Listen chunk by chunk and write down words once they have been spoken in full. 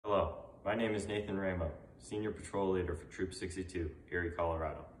My name is Nathan Ramo, Senior Patrol Leader for Troop 62, Erie,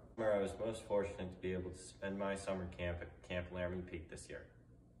 Colorado. I was most fortunate to be able to spend my summer camp at Camp Laramie Peak this year.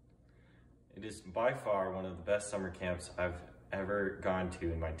 It is by far one of the best summer camps I've ever gone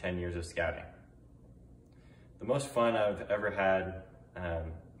to in my 10 years of scouting. The most fun I've ever had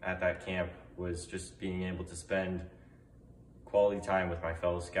at that camp was just being able to spend quality time with my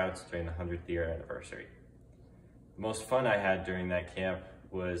fellow scouts during the 100th year anniversary. The most fun I had during that camp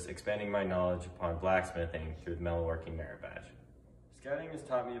was expanding my knowledge upon blacksmithing through the metalworking merit badge. Scouting has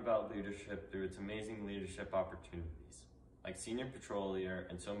taught me about leadership through its amazing leadership opportunities, like Senior Patrol Leader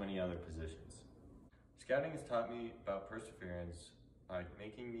and so many other positions. Scouting has taught me about perseverance by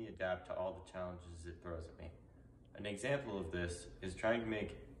making me adapt to all the challenges it throws at me. An example of this is trying to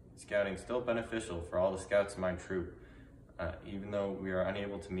make scouting still beneficial for all the scouts in my troop, even though we are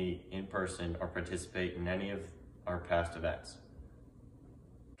unable to meet in person or participate in any of our past events.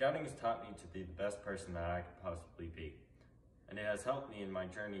 Scouting has taught me to be the best person that I could possibly be, and it has helped me in my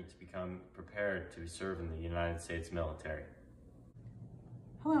journey to become prepared to serve in the United States military.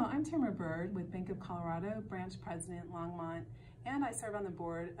 Hello, I'm Tamara Bird with Bank of Colorado, Branch President Longmont, and I serve on the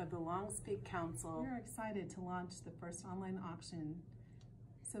board of the Longs Peak Council. We're excited to launch the first online auction,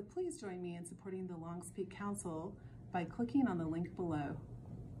 so please join me in supporting the Longs Peak Council by clicking on the link below.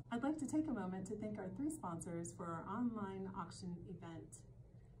 I'd like to take a moment to thank our three sponsors for our online auction event: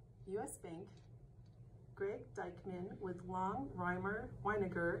 U.S. Bank, Greg Dykman with Long Reimer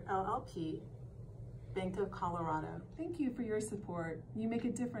Weiniger LLP, Bank of Colorado. Thank you for your support. You make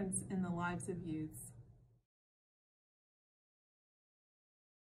a difference in the lives of youths.